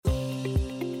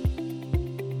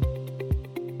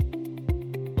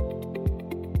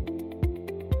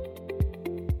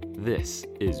This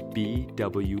is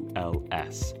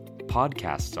BWLS,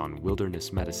 Podcasts on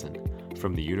Wilderness Medicine,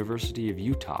 from the University of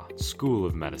Utah School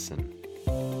of Medicine.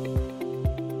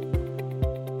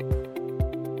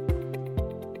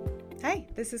 Hi,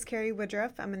 this is Kary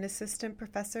Woodruff. I'm an assistant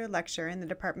professor lecturer in the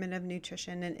Department of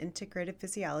Nutrition and Integrative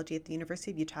Physiology at the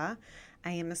University of Utah. I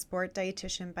am a sport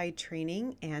dietitian by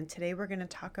training, and today we're going to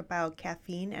talk about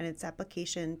caffeine and its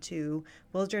application to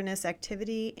wilderness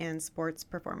activity and sports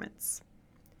performance.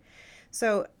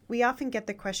 So we often get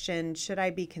the question, should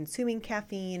I be consuming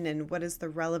caffeine, and what is the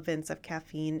relevance of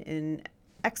caffeine in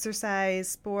exercise,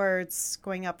 sports,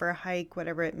 going out for a hike,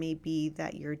 whatever it may be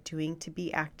that you're doing to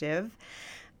be active.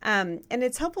 And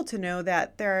it's helpful to know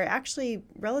that there are actually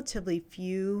relatively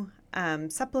few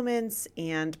supplements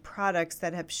and products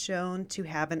that have shown to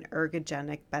have an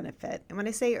ergogenic benefit. And when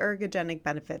I say ergogenic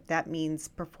benefit, that means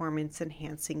performance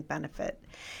enhancing benefit.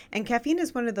 And caffeine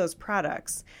is one of those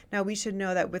products. Now, we should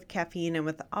know that with caffeine and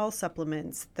with all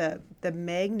supplements, the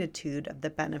magnitude of the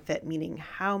benefit, meaning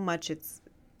how much it's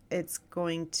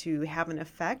going to have an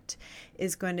effect,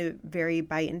 is going to vary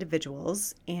by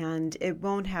individuals, and it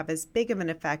won't have as big of an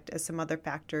effect as some other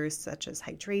factors such as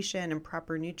hydration and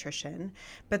proper nutrition,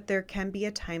 but there can be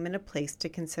a time and a place to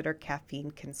consider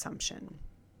caffeine consumption.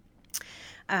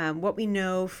 What we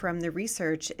know from the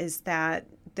research is that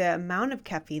the amount of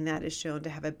caffeine that is shown to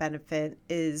have a benefit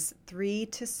is 3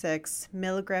 to 6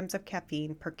 milligrams of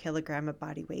caffeine per kilogram of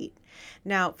body weight.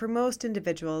 Now, for most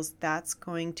individuals, that's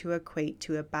going to equate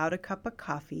to about a cup of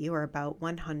coffee, or about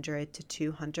 100 to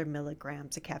 200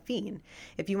 milligrams of caffeine.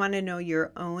 If you want to know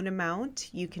your own amount,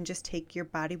 you can just take your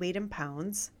body weight in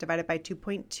pounds, divided by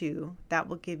 2.2. That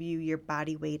will give you your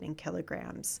body weight in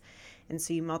kilograms. And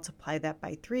so you multiply that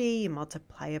by 3, you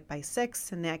multiply it by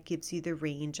 6, and that gives you the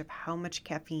range of how much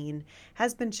caffeine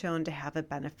has been shown to have a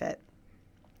benefit.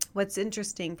 What's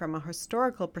interesting from a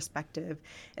historical perspective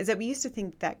is that we used to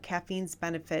think that caffeine's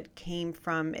benefit came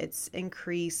from its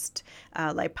increased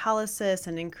lipolysis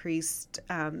and increased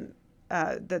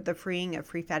the freeing of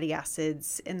free fatty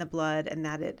acids in the blood, and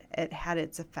that it had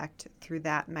its effect through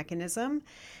that mechanism.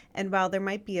 And while there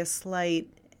might be a slight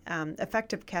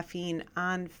effect of caffeine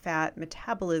on fat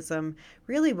metabolism,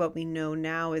 really what we know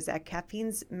now is that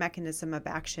caffeine's mechanism of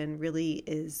action really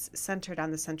is centered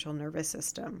on the central nervous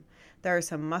system. There are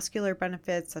some muscular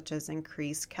benefits such as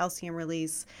increased calcium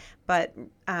release, but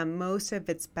most of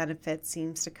its benefit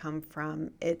seems to come from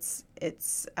its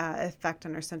effect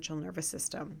on our central nervous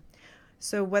system.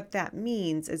 So what that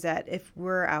means is that if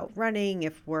we're out running,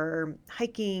 if we're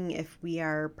hiking, if we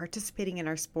are participating in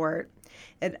our sport,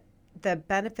 the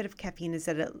benefit of caffeine is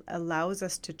that it allows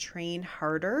us to train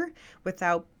harder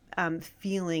without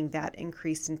feeling that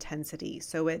increased intensity.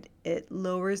 So it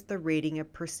lowers the rating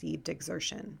of perceived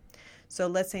exertion. So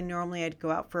let's say normally I'd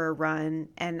go out for a run,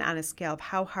 and on a scale of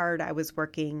how hard I was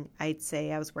working, I'd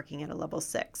say I was working at a level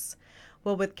 6.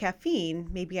 Well, with caffeine,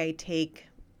 maybe I take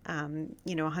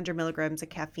 100 milligrams of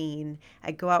caffeine.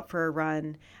 I go out for a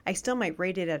run. I still might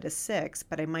rate it at a 6,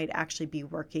 but I might actually be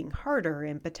working harder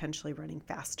and potentially running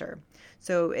faster.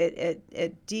 So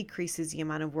it decreases the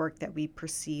amount of work that we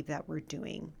perceive that we're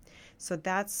doing. So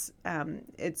that's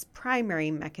its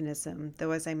primary mechanism, though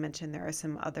as I mentioned, there are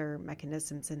some other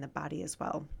mechanisms in the body as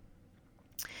well.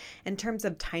 In terms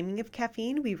of timing of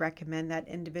caffeine, we recommend that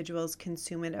individuals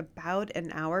consume it about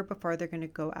an hour before they're going to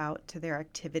go out to their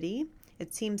activity.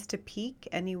 It seems to peak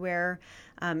anywhere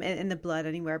in the blood,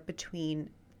 anywhere between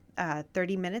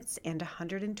 30 minutes and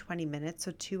 120 minutes,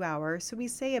 so 2 hours. So we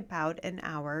say about an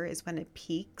hour is when it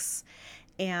peaks,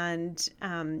 and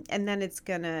then it's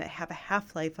going to have a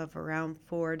half-life of around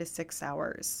 4 to 6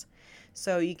 hours.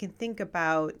 So you can think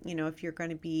about, if you're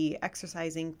going to be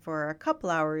exercising for a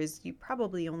couple hours, you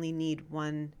probably only need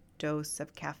 1 dose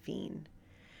of caffeine.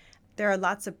 There are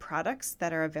lots of products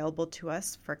that are available to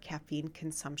us for caffeine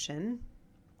consumption.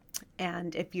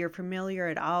 And if you're familiar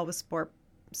at all with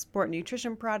sport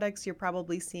nutrition products, you're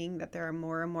probably seeing that there are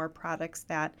more and more products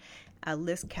that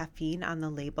list caffeine on the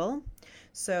label.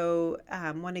 So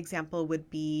one example would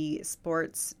be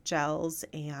sports gels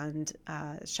and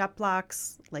shot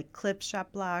blocks, like Clif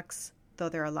shot blocks, though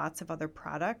there are lots of other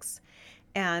products.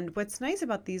 And what's nice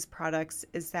about these products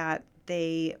is that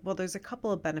there's a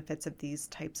couple of benefits of these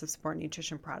types of sport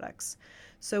nutrition products.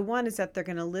 So one is that they're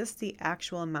going to list the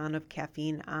actual amount of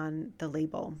caffeine on the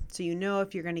label. So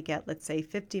if you're going to get, let's say,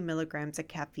 50 milligrams of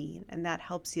caffeine, and that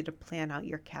helps you to plan out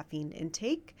your caffeine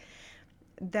intake.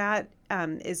 That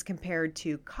is compared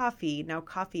to coffee. Now,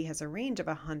 coffee has a range of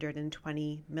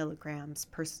 120 milligrams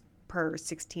per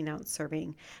 16-ounce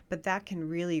serving, but that can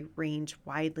really range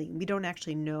widely. We don't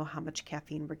actually know how much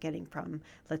caffeine we're getting from,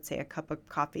 let's say, a cup of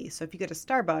coffee. So if you go to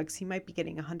Starbucks, you might be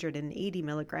getting 180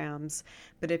 milligrams,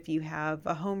 but if you have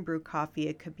a home brew coffee,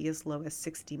 it could be as low as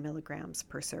 60 milligrams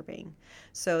per serving.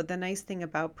 So the nice thing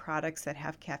about products that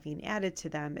have caffeine added to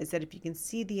them is that if you can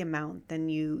see the amount, then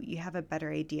you have a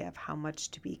better idea of how much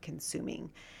to be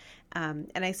consuming.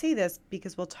 And I say this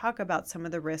because we'll talk about some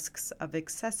of the risks of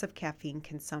excessive caffeine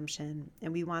consumption,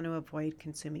 and we want to avoid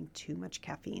consuming too much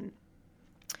caffeine.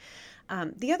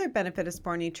 The other benefit of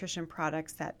sport nutrition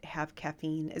products that have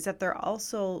caffeine is that they're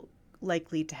also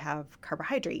likely to have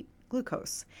carbohydrate,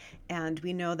 glucose. And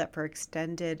we know that for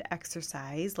extended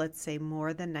exercise, let's say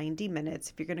more than 90 minutes,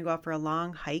 if you're going to go out for a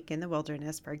long hike in the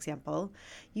wilderness, for example,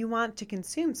 you want to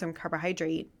consume some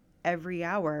carbohydrate every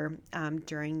hour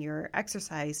during your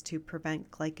exercise to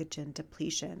prevent glycogen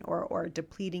depletion or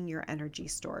depleting your energy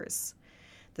stores.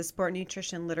 The sport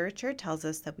nutrition literature tells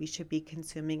us that we should be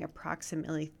consuming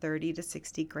approximately 30 to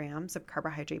 60 grams of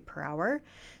carbohydrate per hour.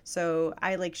 So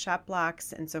I like shot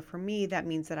blocks, and so for me, that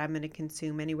means that I'm going to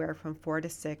consume anywhere from 4 to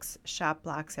 6 shot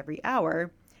blocks every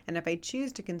hour. And if I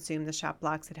choose to consume the shot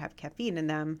blocks that have caffeine in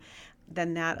them,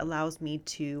 then that allows me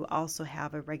to also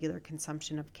have a regular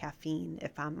consumption of caffeine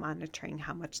if I'm monitoring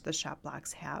how much the shot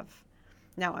blocks have.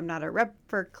 Now, I'm not a rep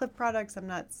for Cliff products. I'm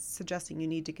not suggesting you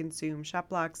need to consume shot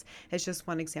blocks. It's just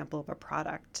one example of a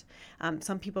product.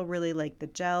 Some people really like the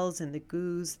gels and the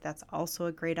goos. That's also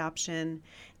a great option.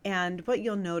 And what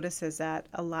you'll notice is that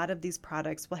a lot of these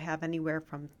products will have anywhere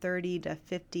from 30 to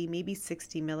 50, maybe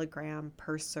 60 milligram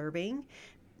per serving.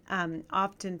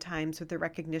 Oftentimes with the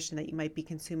recognition that you might be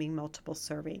consuming multiple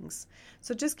servings.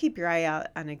 So just keep your eye out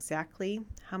on exactly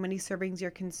how many servings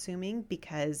you're consuming,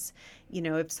 because,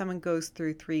 if someone goes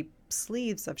through 3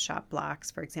 sleeves of shot blocks,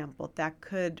 for example, that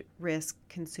could risk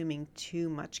consuming too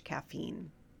much caffeine.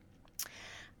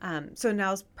 So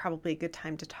now's probably a good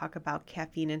time to talk about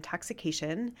caffeine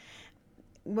intoxication.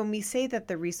 When we say that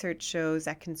the research shows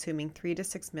that consuming 3 to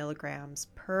 6 milligrams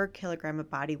per kilogram of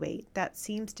body weight, that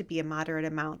seems to be a moderate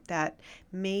amount that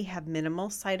may have minimal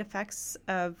side effects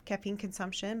of caffeine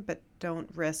consumption, but don't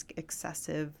risk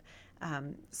excessive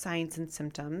signs and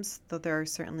symptoms, though there are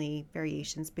certainly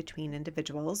variations between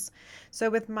individuals. So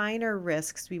with minor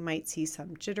risks, we might see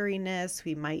some jitteriness,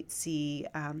 we might see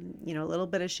a little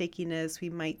bit of shakiness, we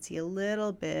might see a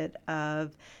little bit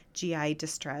of GI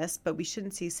distress, but we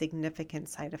shouldn't see significant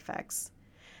side effects.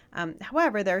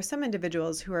 However, there are some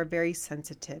individuals who are very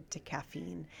sensitive to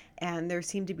caffeine, and there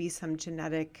seem to be some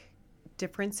genetic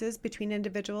differences between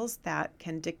individuals that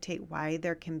can dictate why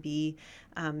there can be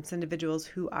some individuals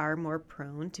who are more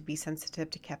prone to be sensitive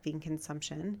to caffeine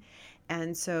consumption.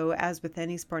 And so, as with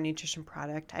any sport nutrition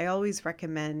product, I always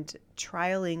recommend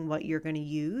trialing what you're going to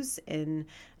use in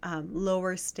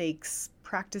lower stakes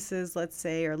practices, let's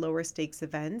say, or lower stakes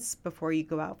events before you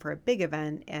go out for a big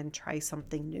event and try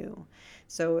something new.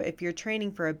 So if you're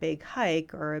training for a big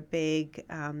hike or a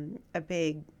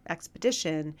big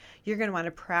expedition, you're going to want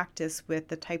to practice with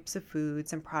the types of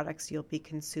foods and products you'll be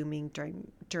consuming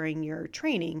during your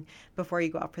training before you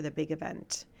go out for the big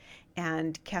event.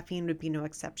 And caffeine would be no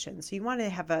exception. So you want to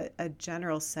have a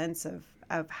general sense of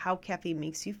how caffeine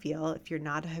makes you feel if you're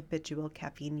not a habitual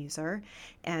caffeine user,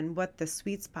 and what the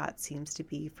sweet spot seems to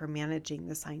be for managing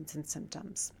the signs and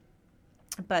symptoms.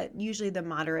 But usually the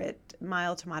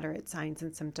mild to moderate signs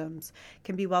and symptoms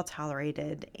can be well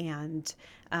tolerated, and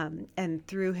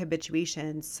through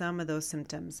habituation, some of those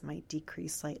symptoms might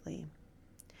decrease slightly.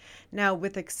 Now,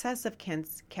 with excessive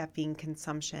caffeine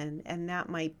consumption, and that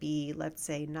might be, let's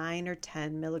say, 9 or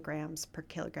 10 milligrams per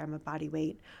kilogram of body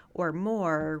weight or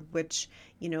more, which,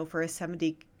 for a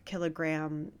 70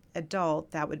 kilogram adult,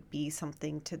 that would be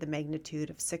something to the magnitude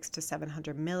of 600 to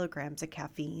 700 milligrams of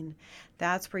caffeine.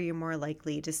 That's where you're more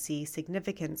likely to see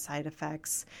significant side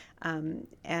effects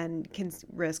and can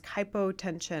risk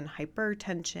hypotension,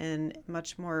 hypertension,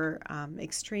 much more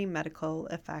extreme medical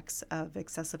effects of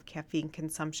excessive caffeine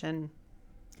consumption.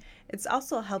 It's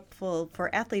also helpful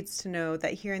for athletes to know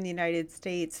that here in the United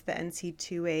States, the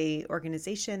NCAA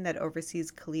organization that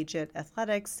oversees collegiate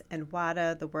athletics, and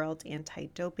WADA, the World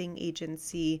Anti-Doping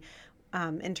Agency,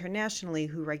 internationally,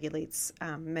 who regulates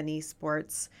many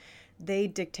sports, they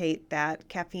dictate that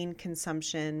caffeine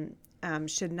consumption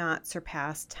should not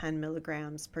surpass 10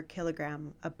 milligrams per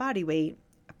kilogram of body weight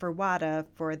for WADA,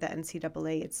 for the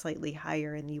NCAA, it's slightly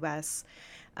higher in the U.S.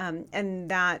 And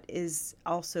that is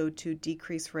also to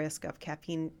decrease risk of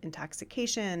caffeine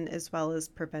intoxication, as well as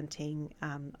preventing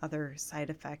other side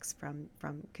effects from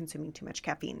consuming too much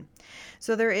caffeine.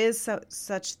 So there is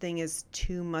such thing as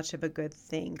too much of a good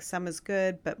thing. Some is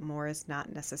good, but more is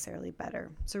not necessarily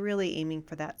better. So really aiming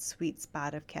for that sweet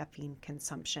spot of caffeine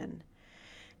consumption.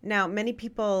 Now, many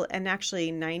people, and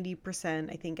actually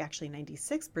 90%, I think actually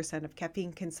 96% of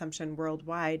caffeine consumption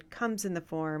worldwide comes in the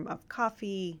form of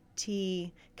coffee,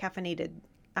 tea, caffeinated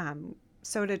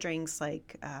soda drinks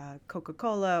like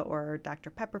Coca-Cola or Dr.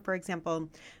 Pepper, for example,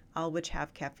 all which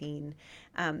have caffeine.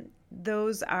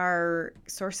 Those are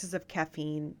sources of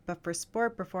caffeine, but for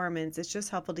sport performance, it's just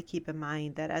helpful to keep in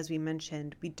mind that, as we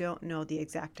mentioned, we don't know the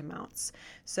exact amounts.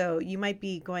 So you might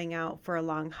be going out for a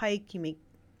long hike, you make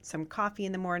some coffee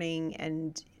in the morning,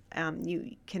 and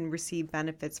you can receive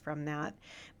benefits from that.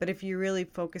 But if you're really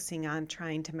focusing on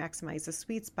trying to maximize the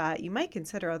sweet spot, you might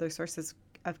consider other sources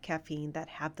of caffeine that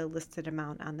have the listed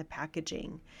amount on the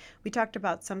packaging. We talked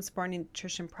about some sport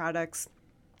nutrition products.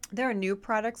 There are new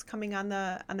products coming on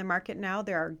the market now.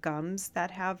 There are gums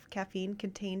that have caffeine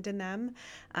contained in them.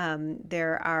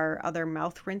 There are other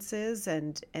mouth rinses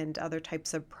and other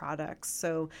types of products.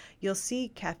 So you'll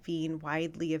see caffeine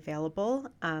widely available.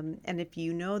 And if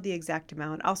you know the exact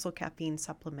amount, also caffeine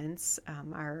supplements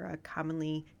are a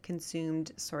commonly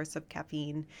consumed source of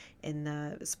caffeine in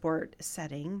the sport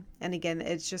setting. And again,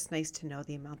 it's just nice to know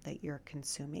the amount that you're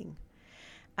consuming.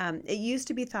 It used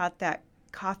to be thought that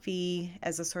coffee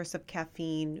as a source of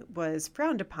caffeine was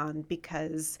frowned upon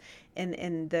because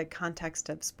in the context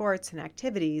of sports and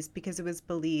activities, because it was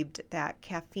believed that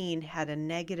caffeine had a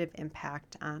negative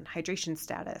impact on hydration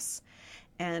status.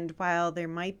 And while there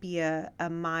might be a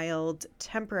mild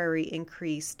temporary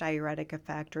increased diuretic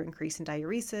effect or increase in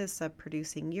diuresis of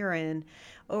producing urine,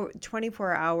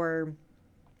 24-hour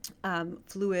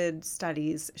fluid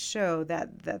studies show that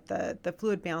the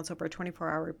fluid balance over a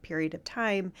 24-hour period of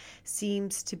time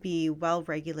seems to be well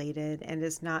regulated and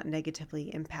is not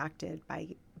negatively impacted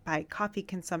by coffee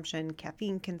consumption,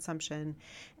 caffeine consumption.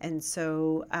 And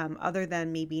so other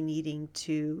than maybe needing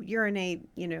to urinate,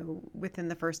 within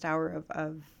the first hour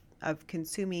of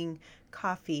consuming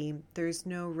coffee, there's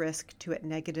no risk to it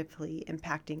negatively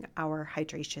impacting our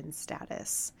hydration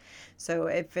status. So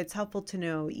if it's helpful to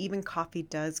know, even coffee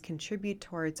does contribute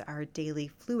towards our daily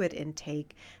fluid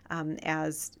intake,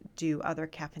 as do other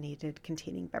caffeinated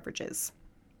containing beverages.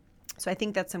 So I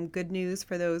think that's some good news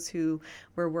for those who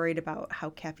were worried about how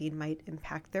caffeine might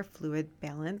impact their fluid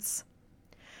balance.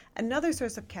 Another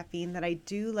source of caffeine that I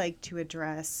do like to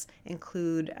address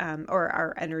include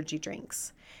are energy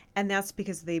drinks. And that's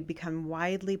because they become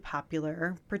widely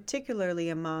popular, particularly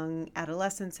among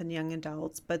adolescents and young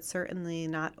adults, but certainly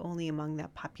not only among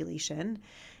that population.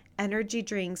 Energy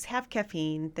drinks have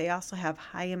caffeine. They also have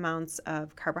high amounts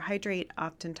of carbohydrate,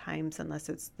 oftentimes, unless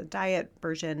it's the diet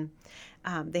version.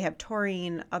 They have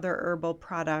taurine, other herbal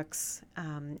products,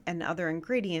 and other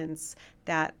ingredients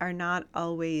that are not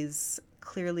always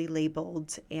clearly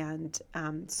labeled, and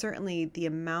certainly the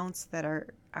amounts that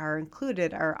are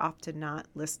included are often not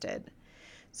listed.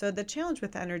 So the challenge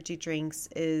with energy drinks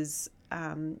is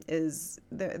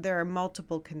there are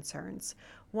multiple concerns.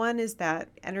 One is that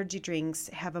energy drinks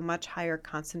have a much higher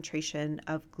concentration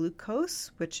of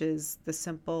glucose, which is the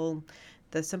simple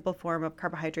form of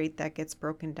carbohydrate that gets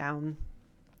broken down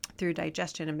through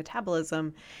digestion and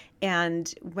metabolism.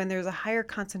 And when there's a higher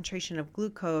concentration of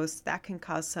glucose, that can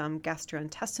cause some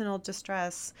gastrointestinal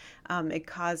distress. It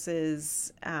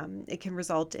can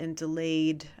result in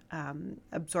delayed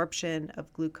absorption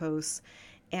of glucose.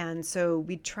 And so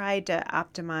we try to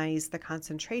optimize the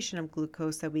concentration of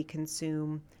glucose that we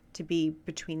consume to be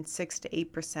between 6 to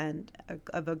 8%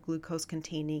 of a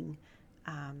glucose-containing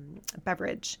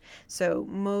beverage. So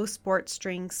most sports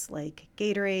drinks like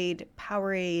Gatorade,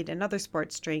 Powerade, and other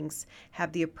sports drinks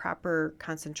have the proper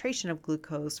concentration of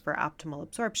glucose for optimal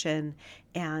absorption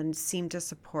and seem to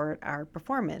support our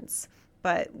performance.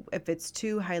 But if it's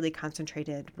too highly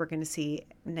concentrated, we're going to see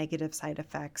negative side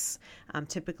effects,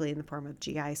 typically in the form of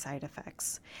GI side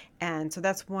effects. And so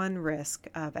that's one risk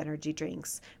of energy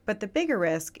drinks. But the bigger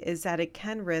risk is that it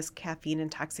can risk caffeine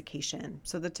intoxication.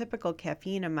 So the typical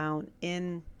caffeine amount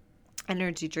in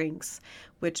energy drinks,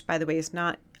 which, by the way, is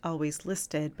not always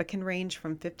listed, but can range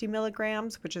from 50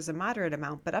 milligrams, which is a moderate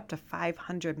amount, but up to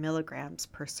 500 milligrams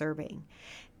per serving.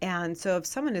 And so if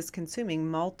someone is consuming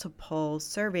multiple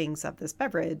servings of this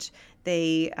beverage,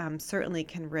 they certainly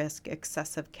can risk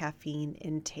excessive caffeine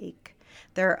intake.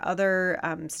 There are other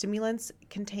stimulants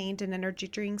contained in energy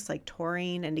drinks like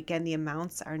taurine, and again, the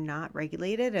amounts are not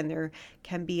regulated, and there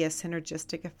can be a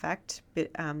synergistic effect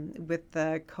with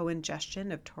the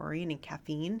co-ingestion of taurine and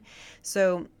caffeine.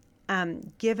 So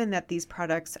given that these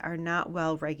products are not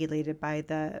well regulated by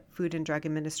the Food and Drug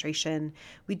Administration,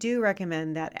 we do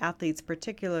recommend that athletes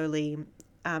particularly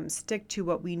stick to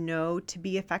what we know to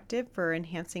be effective for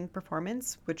enhancing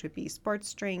performance, which would be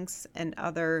sports drinks and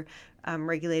other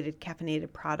regulated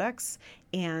caffeinated products,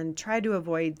 and try to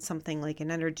avoid something like an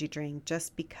energy drink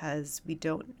just because we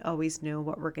don't always know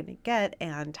what we're going to get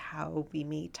and how we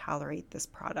may tolerate this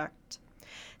product.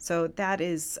 So that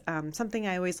is something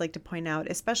I always like to point out,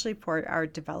 especially for our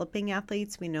developing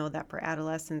athletes. We know that for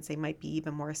adolescents, they might be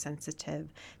even more sensitive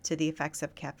to the effects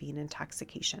of caffeine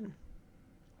intoxication.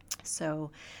 So,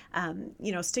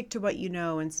 stick to what you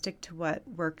know and stick to what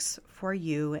works for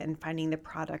you and finding the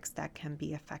products that can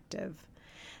be effective.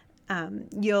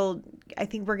 I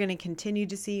think we're going to continue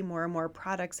to see more and more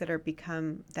products that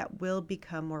will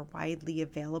become more widely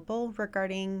available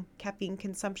regarding caffeine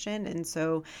consumption. And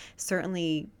so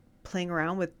certainly playing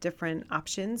around with different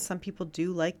options. Some people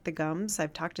do like the gums.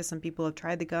 I've talked to some people who have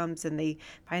tried the gums and they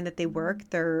find that they work.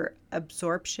 Their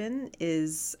absorption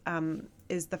is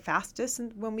the fastest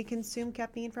when we consume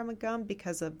caffeine from a gum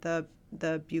because of the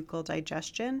buccal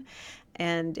digestion,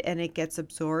 and it gets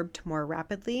absorbed more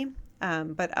rapidly.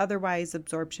 But otherwise,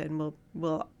 absorption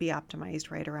will be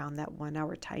optimized right around that 1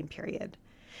 hour time period.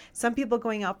 Some people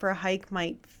going out for a hike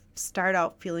might start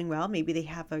out feeling well. Maybe they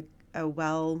have a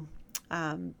well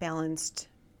balanced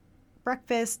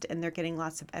breakfast and they're getting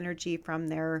lots of energy from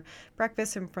their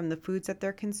breakfast and from the foods that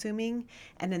they're consuming.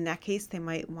 And in that case, they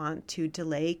might want to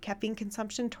delay caffeine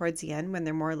consumption towards the end when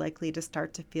they're more likely to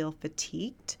start to feel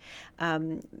fatigued.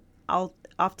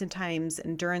 Oftentimes,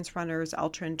 endurance runners,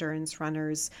 ultra endurance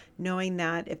runners, knowing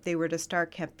that if they were to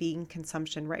start caffeine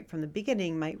consumption right from the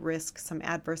beginning, might risk some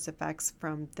adverse effects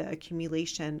from the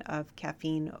accumulation of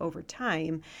caffeine over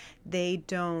time, they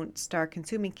don't start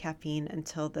consuming caffeine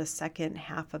until the second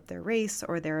half of their race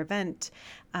or their event,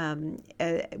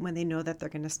 when they know that they're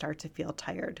going to start to feel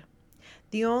tired.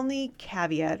 The only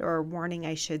caveat or warning,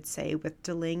 I should say, with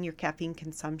delaying your caffeine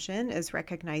consumption is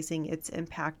recognizing its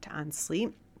impact on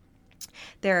sleep.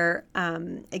 There,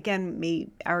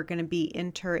 again, are going to be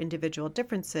inter-individual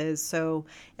differences. So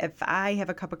if I have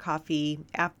a cup of coffee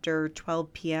after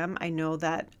 12 p.m., I know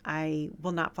that I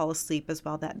will not fall asleep as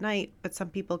well that night, but some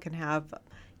people can have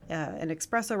an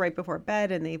espresso right before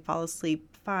bed and they fall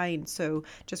asleep fine. So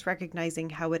just recognizing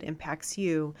how it impacts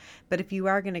you. But if you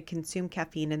are going to consume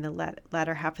caffeine in the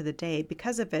latter half of the day,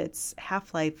 because of its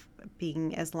half-life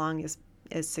being as long as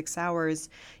 6 hours,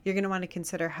 you're going to want to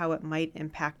consider how it might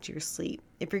impact your sleep.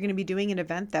 If you're going to be doing an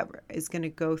event that is going to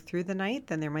go through the night,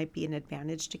 then there might be an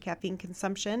advantage to caffeine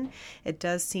consumption. It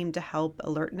does seem to help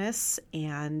alertness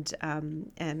and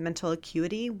mental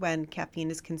acuity when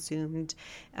caffeine is consumed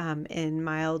in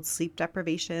mild sleep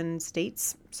deprivation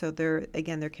states. So there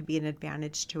could be an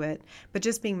advantage to it. But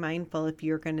just being mindful, if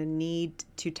you're going to need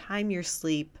to time your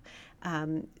sleep,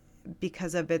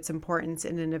 because of its importance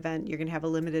in an event, you're going to have a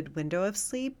limited window of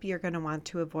sleep. You're going to want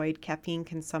to avoid caffeine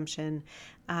consumption,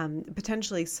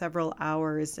 potentially several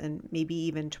hours and maybe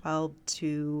even 12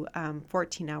 to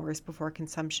 14 hours before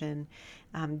consumption,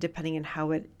 depending on how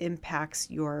it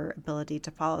impacts your ability to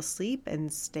fall asleep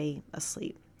and stay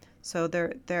asleep. So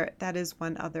that is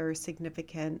one other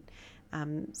significant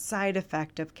side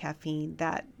effect of caffeine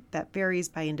that varies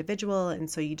by individual, and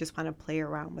so you just want to play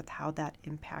around with how that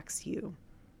impacts you.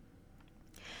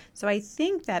 So I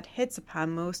think that hits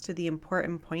upon most of the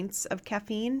important points of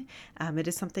caffeine. It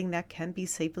is something that can be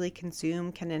safely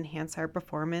consumed, can enhance our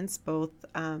performance, both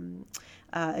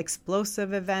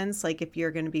explosive events, like if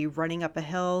you're going to be running up a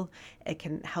hill, it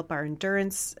can help our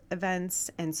endurance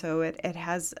events. And so it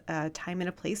has a time and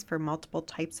a place for multiple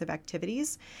types of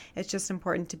activities. It's just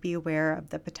important to be aware of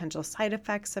the potential side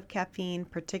effects of caffeine,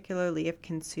 particularly if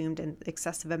consumed in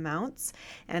excessive amounts,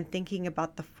 and thinking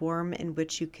about the form in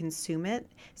which you consume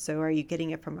it. So are you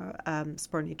getting it from a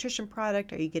sport nutrition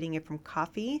product? Are you getting it from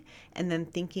coffee? And then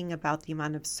thinking about the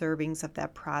amount of servings of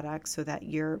that product so that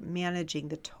you're managing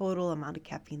the total amount of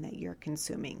caffeine that you're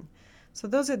consuming. So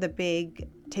those are the big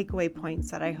takeaway points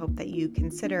that I hope that you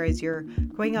consider as you're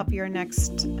going up your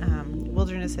next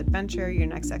wilderness adventure, your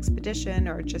next expedition,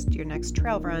 or just your next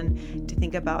trail run, to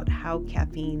think about how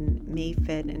caffeine may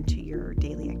fit into your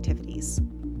daily activities.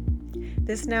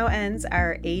 This now ends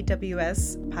our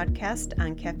AWS podcast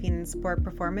on caffeine and sport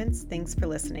performance. Thanks for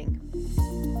listening.